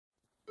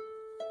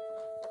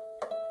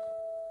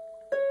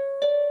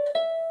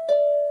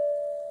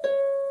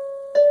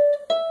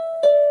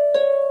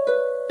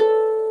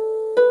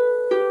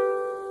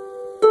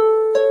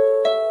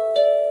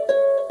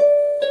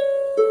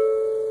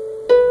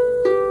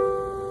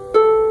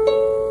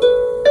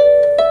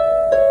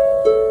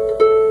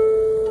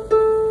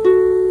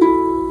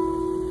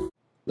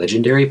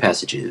Legendary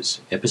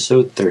Passages,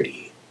 Episode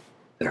 30,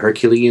 The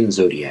Herculean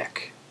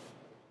Zodiac.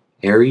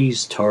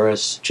 Aries,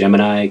 Taurus,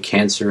 Gemini,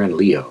 Cancer, and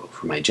Leo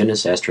from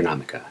Hyginus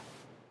Astronomica.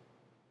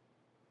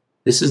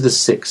 This is the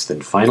sixth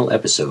and final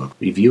episode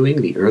reviewing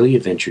the early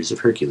adventures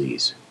of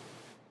Hercules.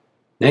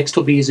 Next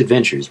will be his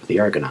adventures with the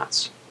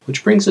Argonauts,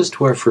 which brings us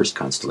to our first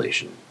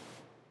constellation.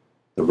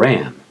 The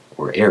ram,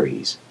 or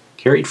Aries,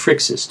 carried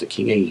Phrixus to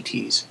King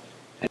Aeetes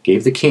and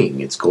gave the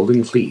king its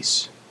golden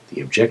fleece, the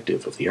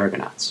objective of the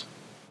Argonauts.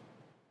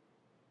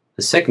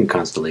 The second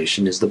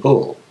constellation is the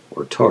bull,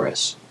 or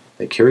Taurus,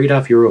 that carried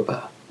off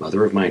Europa,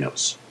 mother of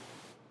Minos.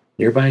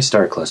 Nearby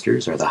star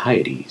clusters are the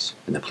Hyades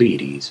and the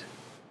Pleiades.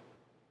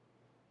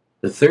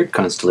 The third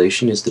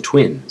constellation is the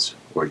twins,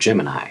 or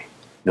Gemini,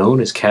 known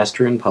as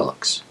Castor and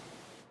Pollux.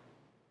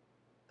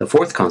 The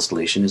fourth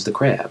constellation is the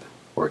crab,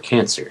 or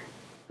Cancer,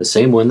 the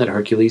same one that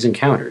Hercules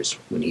encounters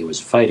when he was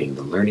fighting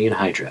the Learnean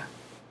Hydra.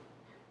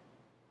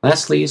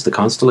 Lastly is the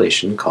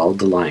constellation called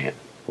the Lion,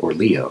 or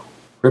Leo,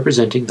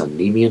 representing the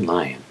Nemean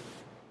Lion.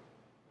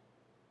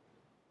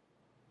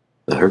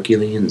 The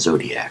Herculean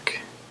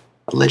Zodiac,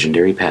 a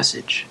legendary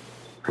passage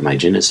from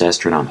Hyginus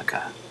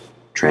Astronomica,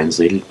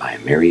 translated by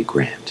Mary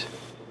Grant.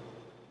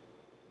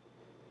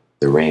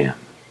 The ram.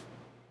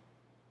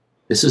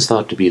 This is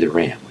thought to be the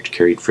ram which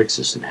carried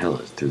Phrixus and Helle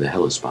through the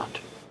Hellespont.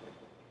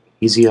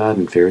 Hesiod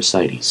and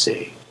Pherecydes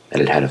say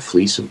that it had a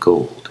fleece of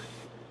gold.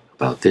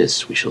 About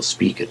this we shall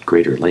speak at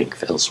greater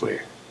length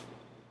elsewhere.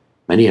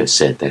 Many have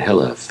said that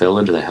Helle fell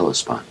into the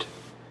Hellespont,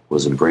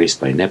 was embraced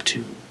by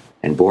Neptune,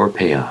 and bore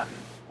Paeon,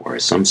 or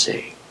as some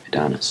say,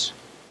 Adonis.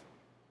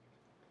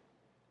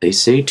 They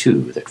say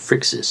too that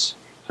Phrixus,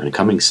 on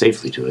coming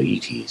safely to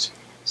Aeetes,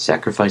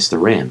 sacrificed the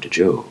ram to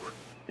Jove,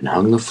 and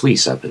hung the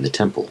fleece up in the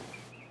temple.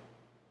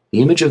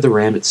 The image of the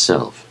ram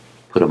itself,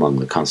 put among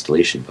the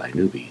constellation by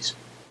Nubes,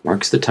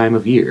 marks the time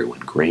of year when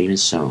grain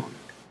is sown,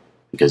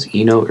 because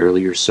Ino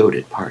earlier sowed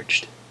it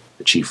parched,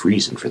 the chief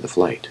reason for the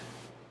flight.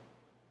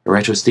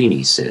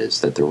 Eratosthenes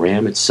says that the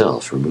ram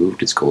itself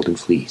removed its golden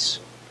fleece,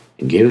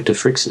 and gave it to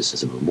Phrixus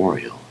as a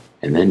memorial,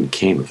 and then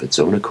came of its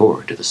own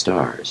accord to the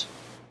stars.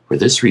 For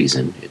this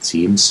reason it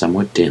seems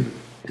somewhat dim,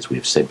 as we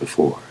have said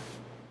before.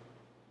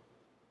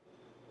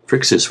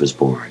 Phrixus was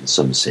born,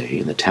 some say,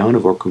 in the town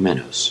of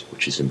Orchomenos,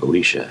 which is in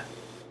Boeotia.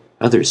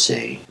 Others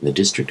say in the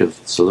district of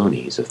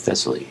Salones of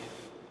Thessaly.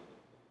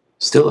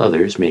 Still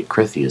others make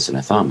Cretheus and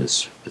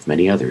Athamas, with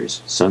many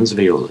others, sons of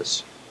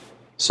Aeolus.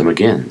 Some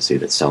again say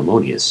that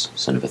Salmoneus,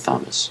 son of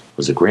Athamas,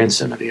 was a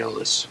grandson of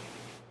Aeolus.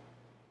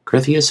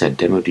 Cretheus had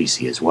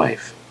Demodece as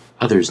wife.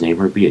 Others name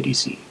her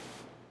Beatrice.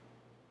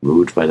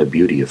 Moved by the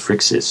beauty of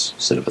Phrixus,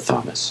 son of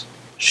Athamas,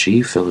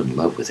 she fell in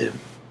love with him,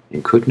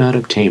 and could not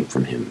obtain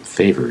from him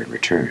favor in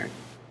return.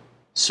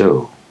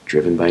 So,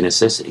 driven by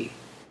necessity,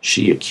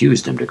 she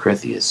accused him to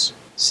Cretheus,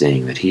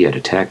 saying that he had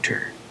attacked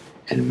her,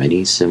 and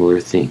many similar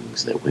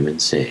things that women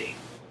say.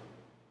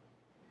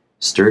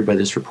 Stirred by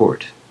this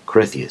report,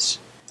 Cretheus,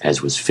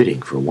 as was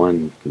fitting for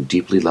one who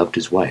deeply loved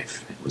his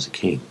wife and was a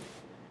king,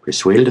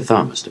 persuaded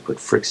Athamas to put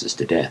Phrixus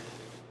to death.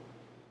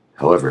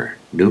 However,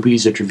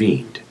 Nubes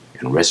intervened,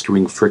 and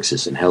rescuing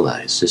Phrixus and Helle,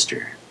 his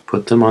sister,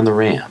 put them on the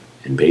ram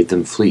and bade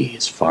them flee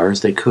as far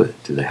as they could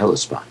through the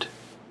Hellespont.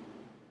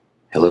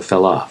 Helle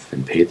fell off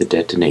and paid the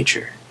debt to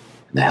nature,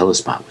 and the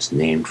Hellespont was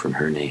named from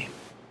her name.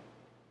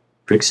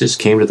 Phrixus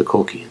came to the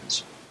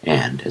Colchians,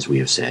 and, as we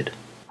have said,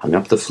 hung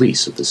up the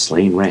fleece of the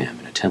slain ram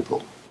in a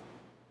temple.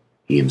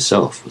 He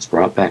himself was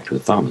brought back to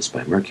Athamas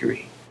by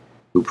Mercury,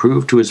 who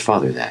proved to his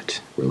father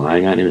that,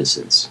 relying on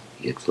innocence,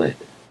 he had fled.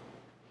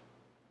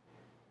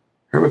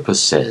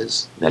 Hermippus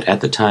says that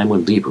at the time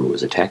when Liber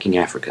was attacking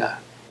Africa,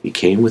 he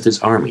came with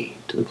his army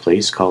to the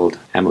place called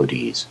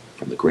Amodes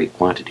from the great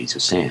quantities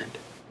of sand.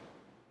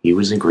 He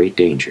was in great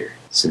danger,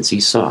 since he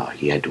saw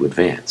he had to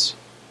advance,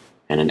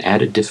 and an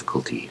added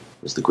difficulty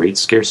was the great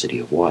scarcity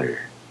of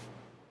water.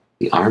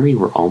 The army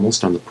were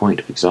almost on the point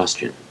of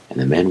exhaustion, and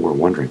the men were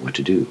wondering what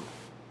to do,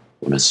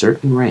 when a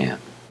certain ram,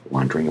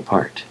 wandering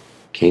apart,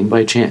 came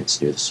by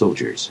chance near the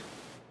soldiers.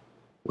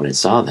 When it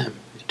saw them,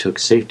 it took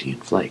safety in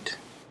flight.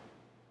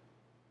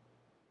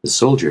 The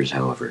soldiers,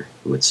 however,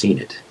 who had seen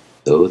it,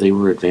 though they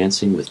were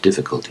advancing with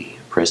difficulty,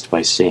 pressed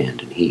by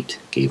sand and heat,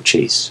 gave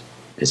chase,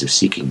 as if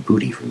seeking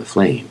booty from the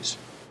flames,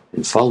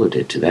 and followed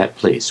it to that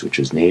place which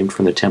was named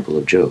from the temple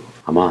of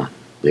Jove, Ammon,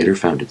 later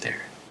founded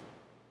there.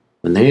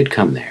 When they had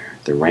come there,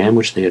 the ram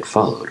which they had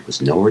followed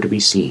was nowhere to be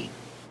seen,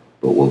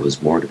 but what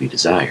was more to be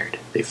desired,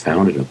 they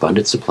found an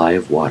abundant supply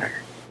of water,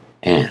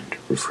 and,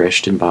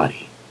 refreshed in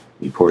body,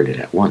 reported it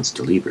at once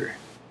to Liber.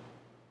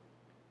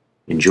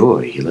 In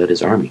joy he led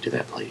his army to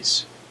that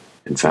place,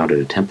 and founded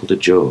a temple to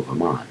Jove,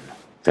 Ammon,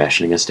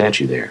 fashioning a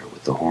statue there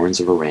with the horns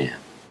of a ram.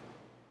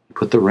 He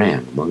put the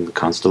ram among the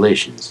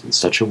constellations in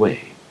such a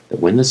way that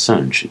when the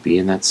sun should be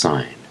in that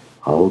sign,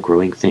 all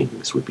growing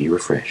things would be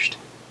refreshed.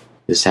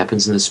 This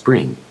happens in the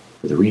spring,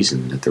 for the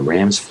reason that the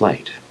ram's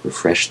flight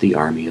refreshed the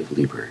army of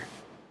Liber.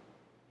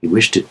 He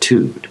wished it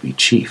too to be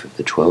chief of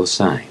the 12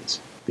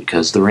 signs,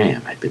 because the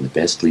ram had been the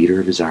best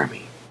leader of his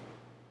army.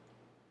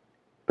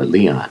 But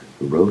Leon,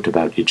 who wrote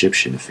about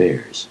Egyptian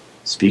affairs,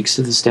 speaks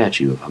of the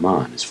statue of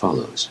Haman as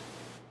follows.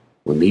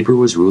 When Liber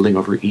was ruling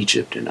over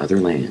Egypt and other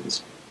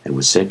lands, and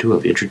was said to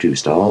have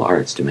introduced all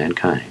arts to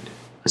mankind,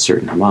 a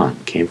certain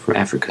Haman came from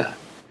Africa,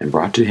 and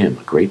brought to him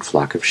a great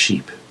flock of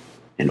sheep,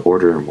 in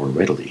order more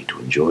readily to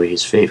enjoy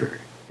his favor,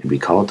 and be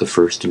called the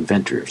first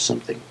inventor of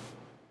something.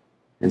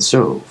 And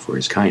so, for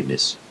his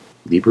kindness,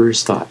 Liber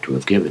is thought to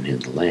have given him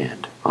the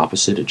land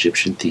opposite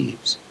Egyptian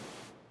Thebes.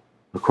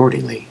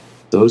 Accordingly,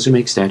 those who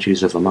make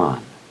statues of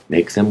Haman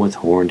make them with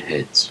horned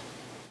heads,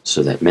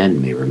 so that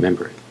men may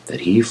remember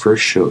that he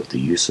first showed the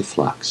use of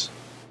flocks.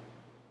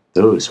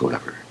 Those,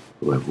 however,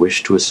 who have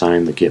wished to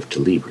assign the gift to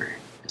Liber,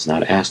 as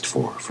not asked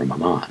for from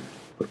Haman,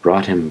 but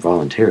brought him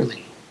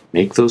voluntarily,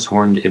 make those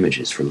horned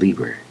images for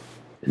Liber,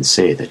 and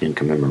say that in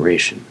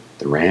commemoration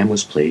the ram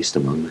was placed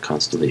among the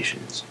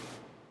constellations.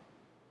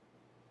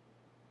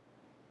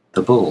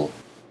 The bull.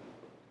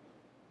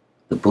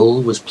 The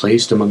bull was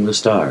placed among the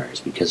stars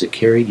because it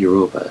carried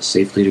Europa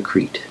safely to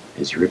Crete,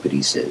 as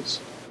Euripides says.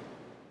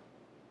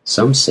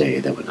 Some say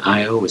that when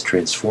Io was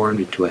transformed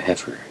into a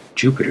heifer,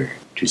 Jupiter,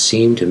 to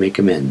seem to make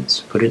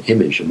amends, put an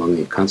image among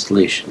the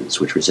constellations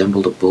which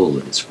resembled a bull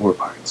in its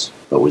foreparts,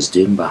 but was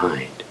dim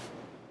behind.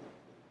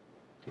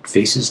 It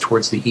faces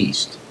towards the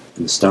east,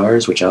 and the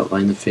stars which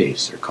outline the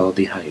face are called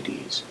the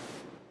Hyades.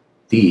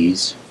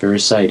 These,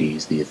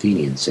 Phrixus the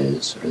Athenian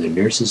says, are the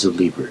nurses of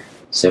Liber,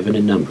 7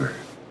 in number,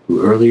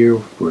 who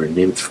earlier were a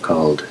nymph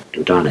called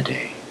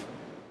Dodonidae.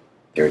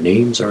 Their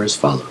names are as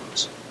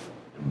follows: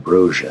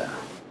 Ambrosia,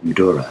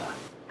 Eudora,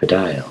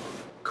 Pediale,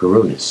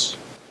 Coronis,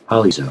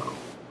 Polyzo,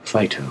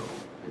 Phyto,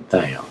 and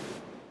Thyone.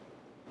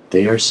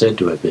 They are said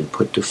to have been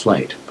put to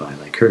flight by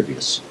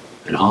Lycurgus,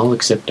 and all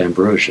except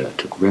Ambrosia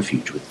took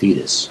refuge with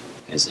Thetis,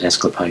 as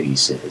Asclepiades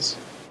says.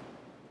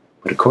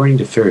 But according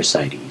to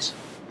Phrixus,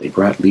 they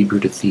brought Liber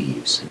to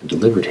Thebes and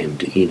delivered him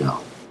to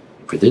Ino,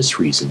 and for this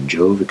reason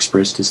Jove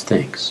expressed his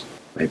thanks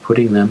by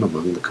putting them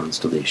among the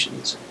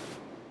constellations.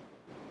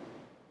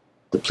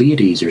 The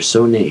Pleiades are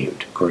so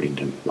named, according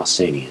to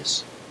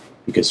Pausanias,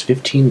 because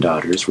 15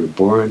 daughters were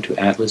born to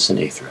Atlas and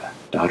Aethra,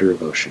 daughter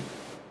of Ocean.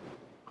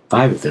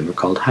 5 of them are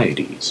called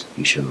Hyades,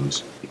 he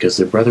shows, because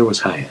their brother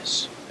was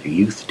Hyas, a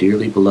youth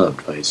dearly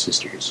beloved by his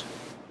sisters.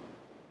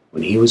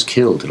 When he was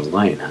killed in a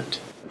lion hunt,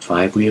 the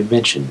 5 we have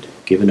mentioned,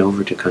 given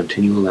over to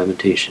continual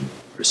lamentation,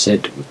 are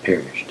said to have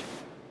perished.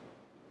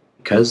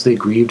 Because they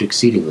grieved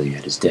exceedingly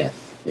at his death,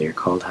 they are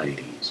called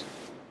Hyades.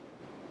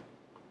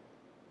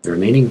 The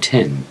remaining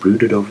 10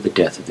 brooded over the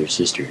death of their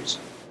sisters,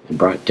 and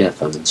brought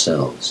death on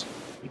themselves.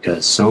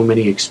 Because so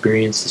many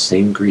experienced the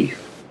same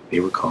grief, they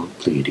were called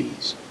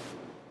Pleiades.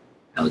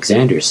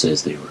 Alexander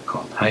says they were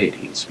called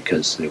Hyades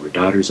because they were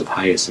daughters of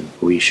Hyas and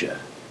Boeotia,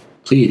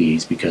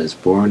 Pleiades because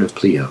born of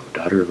Clio,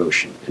 daughter of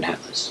Ocean, and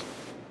Atlas.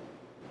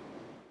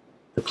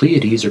 The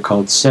Pleiades are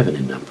called 7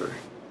 in number,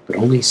 but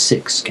only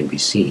 6 can be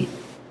seen.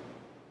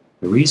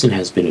 The reason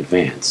has been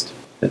advanced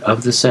that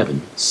of the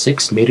 7,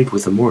 6 mated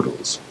with the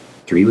mortals,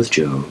 3 with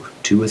Jove,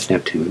 2 with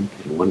Neptune,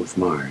 and 1 with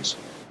Mars.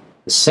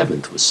 The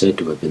 7th was said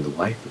to have been the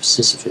wife of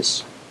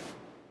Sisyphus.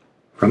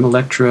 From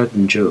Electra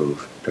and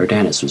Jove,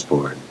 Dardanus was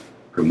born.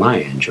 From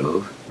Maia and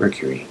Jove,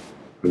 Mercury.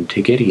 From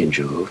Tegeti and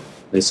Jove,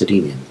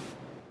 Lacedaemon.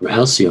 From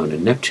Alcyone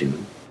and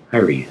Neptune,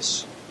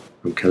 Aries.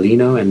 From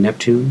Calino and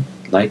Neptune,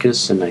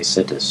 Lycus and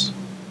Nicetus.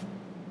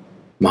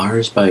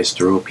 Mars by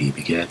Sterope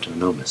begat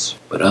Onomus,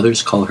 but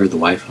others call her the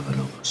wife of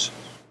Onomus.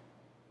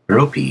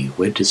 Europa,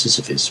 wed to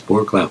Sisyphus,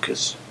 bore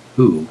Glaucus,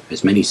 who,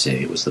 as many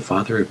say, was the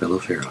father of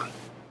Bellerophon.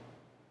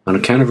 On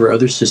account of her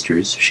other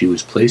sisters, she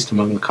was placed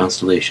among the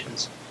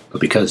constellations,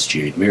 but because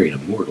she had married a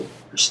mortal,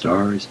 her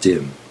star is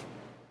dim.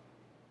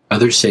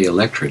 Others say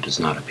Electra does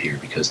not appear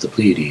because the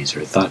Pleiades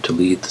are thought to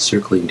lead the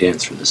circling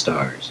dance for the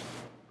stars.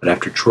 But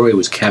after Troy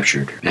was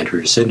captured and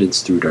her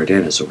descendants through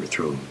Dardanus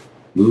overthrown,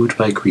 moved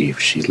by grief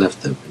she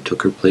left them and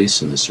took her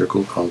place in the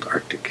circle called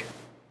Arctic.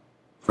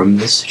 From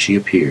this she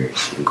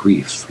appears, in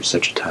grief for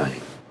such a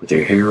time, with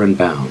her hair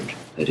unbound,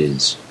 that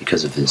is,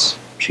 because of this,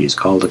 she is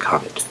called a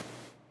comet.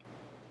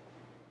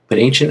 But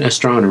ancient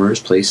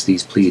astronomers placed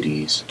these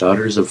Pleiades,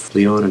 daughters of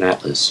Pleione and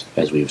Atlas,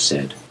 as we have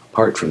said,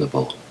 apart from the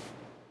bull.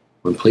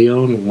 When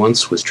Pleione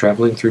once was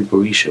traveling through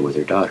Boeotia with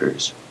her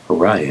daughters,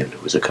 Orion,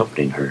 who was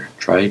accompanying her,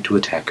 tried to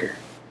attack her.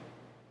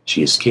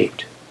 She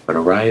escaped, but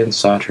Orion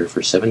sought her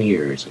for 7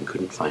 years and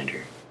couldn't find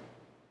her.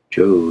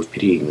 Jove,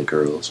 pitying the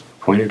girls,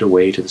 pointed a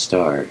way to the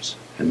stars,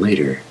 and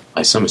later,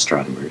 by some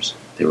astronomers,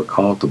 they were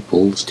called the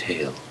bull's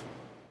tail.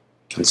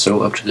 And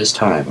so up to this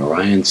time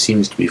Orion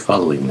seems to be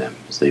following them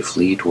as they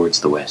flee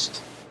towards the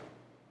west.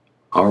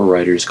 Our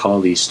writers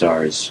call these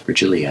stars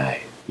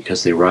Virgilii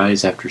because they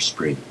rise after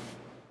spring.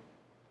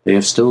 They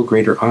have still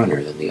greater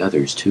honor than the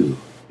others too,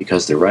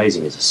 because their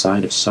rising is a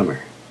sign of summer,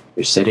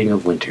 their setting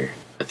of winter.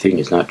 A thing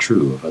is not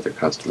true of other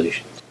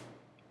constellations.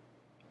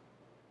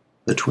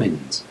 The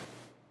twins.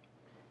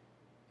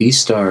 These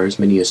stars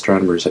many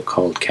astronomers have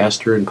called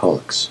Castor and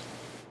Pollux.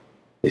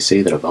 They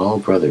say that of all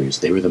brothers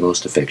they were the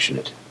most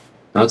affectionate,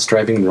 not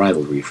striving in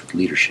rivalry for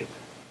leadership,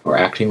 or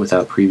acting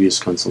without previous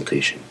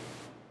consultation.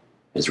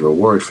 as a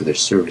reward for their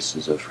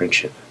services of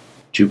friendship.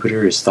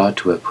 Jupiter is thought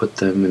to have put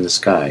them in the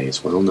sky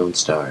as well-known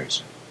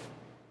stars.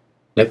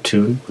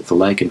 Neptune, with the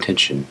like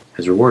intention,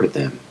 has rewarded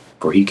them,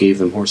 for he gave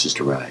them horses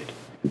to ride,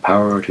 and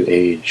power to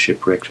aid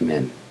shipwrecked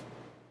men.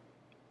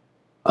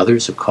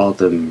 Others have called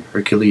them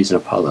Hercules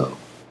and Apollo,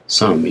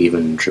 some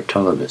even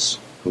Triptolemus,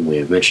 whom we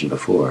have mentioned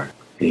before,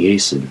 and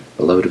Iason,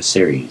 beloved of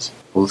Ceres,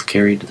 both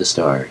carried to the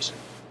stars.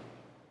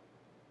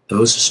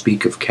 Those who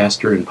speak of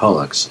Castor and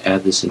Pollux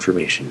add this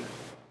information,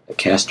 that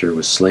Castor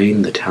was slain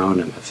in the town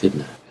of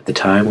Aphidna, at the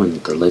time when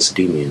the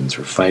Lacedaemonians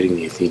were fighting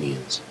the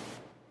Athenians.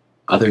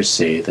 Others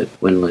say that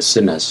when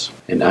Lycinus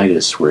and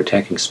Aeetes were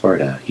attacking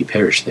Sparta, he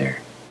perished there.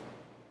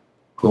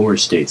 Homer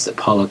states that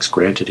Pollux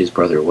granted his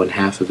brother one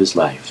half of his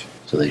life,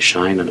 so they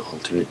shine on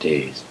alternate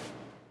days.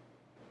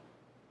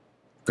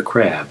 The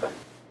Crab.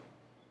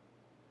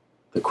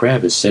 The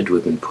crab is said to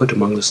have been put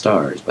among the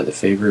stars by the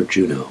favor of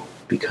Juno,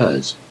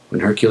 because,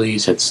 when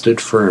Hercules had stood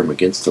firm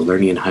against the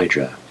Learnean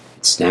Hydra,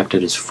 it snapped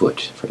at his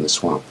foot from the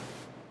swamp.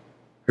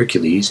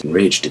 Hercules,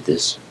 enraged at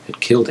this,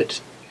 had killed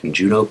it, and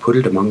Juno put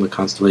it among the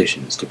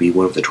constellations to be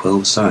one of the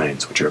 12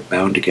 signs which are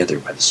bound together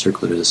by the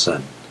circlet of the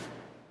sun.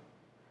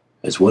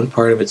 As one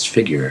part of its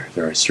figure,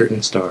 there are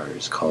certain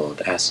stars,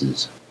 called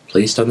asses,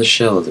 placed on the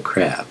shell of the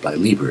crab by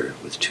Liber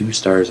with 2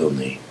 stars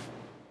only.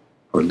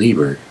 For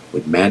Liber,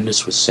 when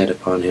madness was set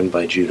upon him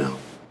by Juno,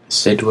 is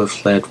said to have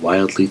fled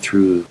wildly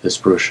through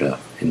Thesprotia,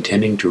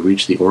 intending to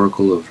reach the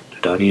oracle of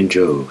Dodonian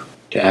Jove,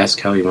 to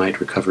ask how he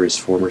might recover his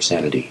former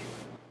sanity.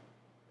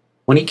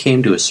 When he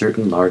came to a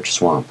certain large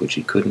swamp which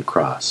he couldn't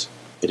cross,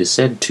 it is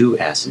said 2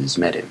 asses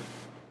met him.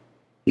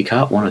 He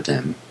caught one of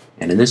them,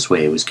 and in this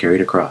way was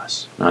carried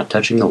across, not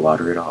touching the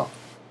water at all.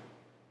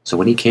 So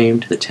when he came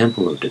to the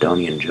temple of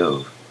Dodonian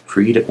Jove,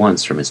 freed at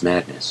once from his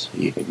madness,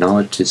 he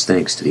acknowledged his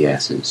thanks to the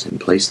asses, and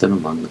placed them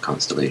among the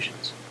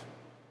constellations.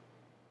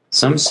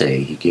 Some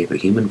say he gave a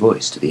human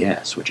voice to the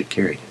ass which had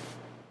carried him.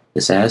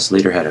 This ass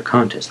later had a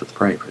contest with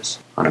Phrixus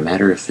on a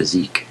matter of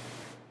physique,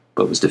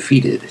 but was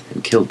defeated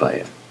and killed by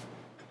him.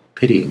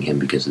 Pitying him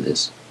because of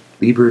this,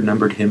 Liber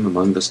numbered him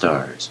among the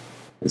stars,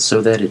 and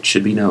so that it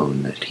should be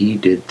known that he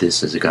did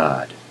this as a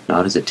god,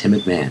 not as a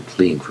timid man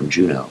fleeing from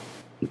Juno,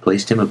 he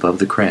placed him above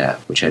the crab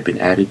which had been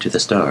added to the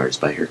stars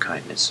by her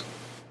kindness.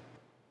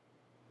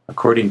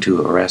 According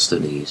to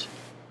Eratosthenes,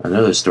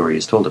 another story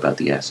is told about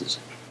the asses.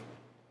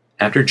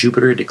 After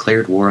Jupiter had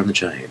declared war on the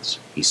giants,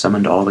 he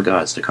summoned all the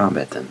gods to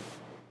combat them,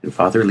 and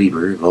Father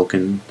Liber,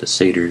 Vulcan, the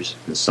satyrs,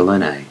 and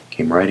Selene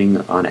came riding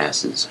on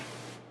asses.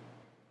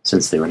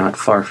 Since they were not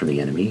far from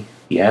the enemy,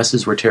 the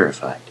asses were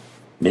terrified,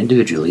 and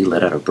individually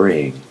let out a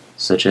braying,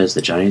 such as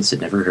the giants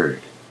had never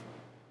heard.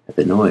 At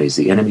the noise,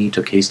 the enemy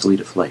took hastily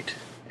to flight,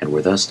 and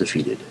were thus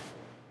defeated.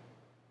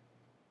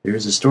 There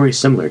is a story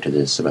similar to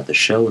this about the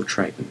shell of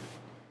Triton.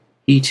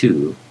 He,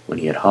 too, when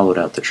he had hollowed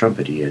out the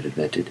trumpet he had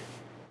invented,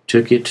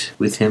 took it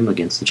with him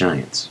against the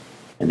giants,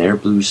 and there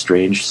blew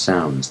strange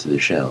sounds through the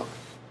shell.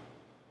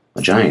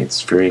 The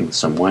giants, fearing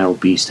some wild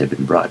beast had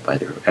been brought by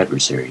their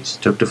adversaries,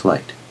 took to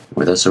flight, and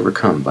were thus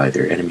overcome by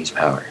their enemy's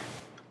power.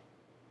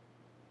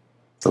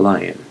 The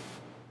Lion.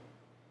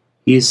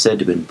 He is said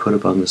to have been put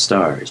among the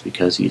stars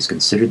because he is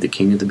considered the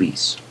king of the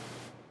beasts.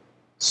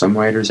 Some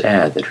writers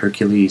add that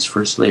Hercules'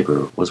 first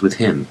labor was with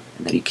him,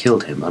 and that he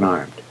killed him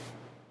unarmed.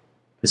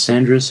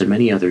 Cassandras and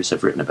many others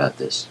have written about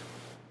this.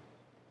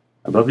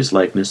 Above his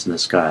likeness in the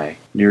sky,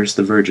 nearest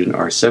the Virgin,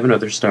 are 7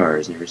 other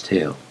stars near his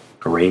tail,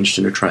 arranged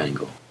in a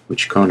triangle,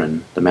 which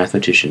Conon, the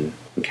mathematician,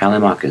 and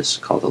Callimachus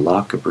call the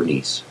lock of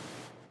Bernice.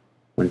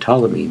 When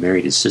Ptolemy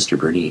married his sister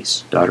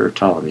Bernice, daughter of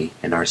Ptolemy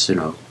and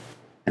Arsinoe,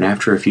 and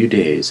after a few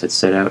days had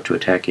set out to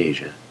attack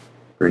Asia,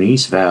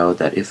 Bernice vowed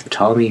that if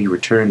Ptolemy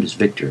returned as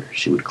victor,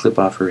 she would clip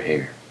off her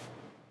hair.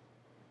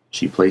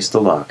 She placed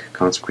the lock,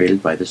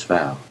 consecrated by this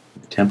vow,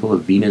 in the temple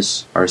of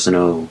Venus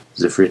Arsinoe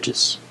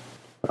Zephyritis,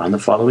 but on the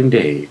following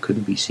day it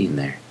couldn't be seen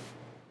there.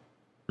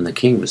 When the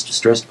king was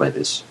distressed by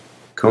this,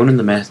 Conon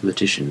the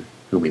mathematician,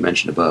 whom we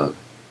mentioned above,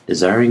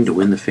 desiring to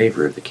win the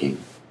favor of the king,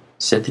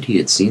 said that he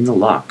had seen the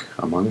lock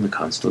among the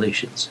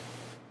constellations,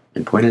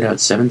 and pointed out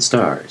 7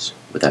 stars,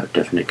 without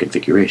definite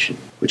configuration,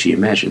 which he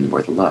imagined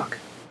were the lock.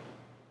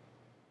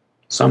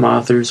 Some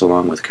authors,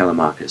 along with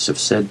Callimachus, have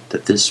said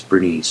that this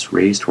Bernice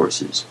raised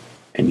horses,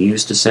 and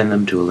used to send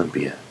them to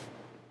Olympia.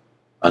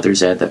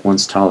 Others add that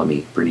once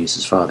Ptolemy,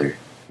 Bernice's father,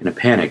 in a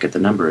panic at the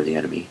number of the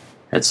enemy,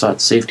 had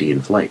sought safety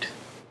in flight,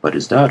 but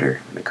his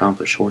daughter, an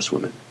accomplished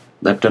horsewoman,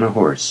 leapt on a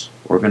horse,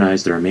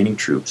 organized the remaining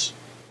troops,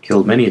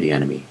 killed many of the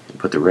enemy, and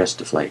put the rest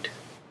to flight.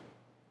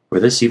 For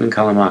this even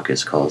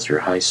Callimachus calls her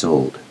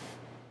high-souled.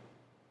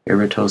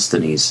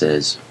 Eratosthenes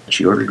says that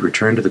she ordered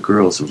return to the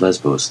girls of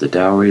Lesbos the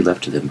dowry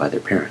left to them by their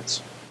parents,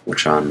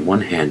 which on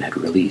one hand had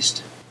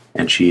released,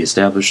 and she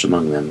established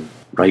among them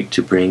right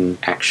to bring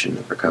action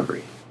of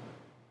recovery.